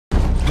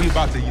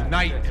about to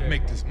unite and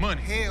make this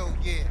money. Hell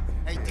yeah.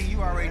 Hey, D,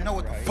 you already know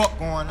what the fuck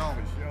going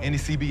on. Any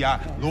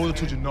CBI loyal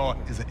to Jannard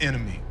is an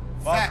enemy.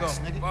 Facts,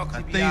 nigga.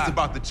 And things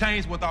about to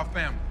change with our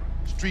family.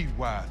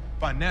 Street-wise,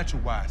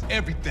 financial-wise,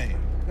 everything.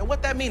 Yo,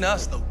 what that mean to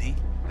us, though, D?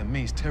 That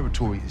means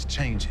territory is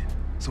changing.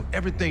 So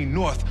everything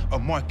north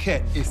of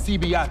Marquette is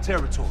CBI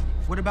territory.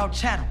 What about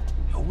Chatham?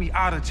 Yo, we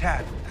out of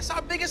Chatham. That's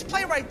our biggest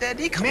play right there,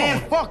 D. Come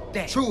Man, on. fuck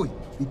that. Chewy,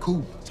 be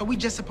cool. So we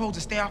just supposed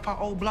to stay off our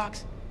old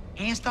blocks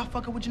and stop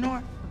fucking with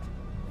Jannard?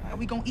 How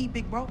we gonna eat,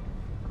 big bro?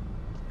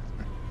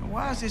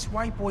 Why is this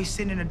white boy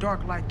sitting in the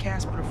dark like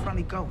Casper the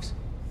Friendly Ghost?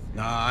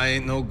 Nah, I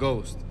ain't no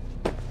ghost.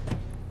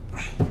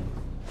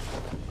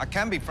 I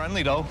can be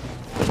friendly, though.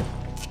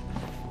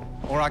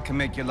 Or I can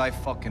make your life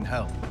fucking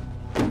hell.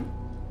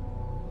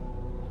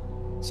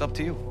 It's up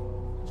to you.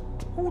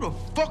 Who the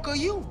fuck are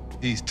you?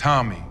 He's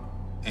Tommy,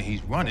 and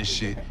he's running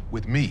shit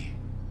with me.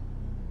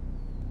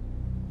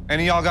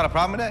 Any of y'all got a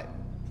problem with that?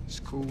 It's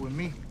cool with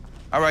me.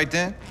 All right,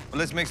 then. Well,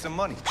 let's make some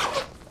money.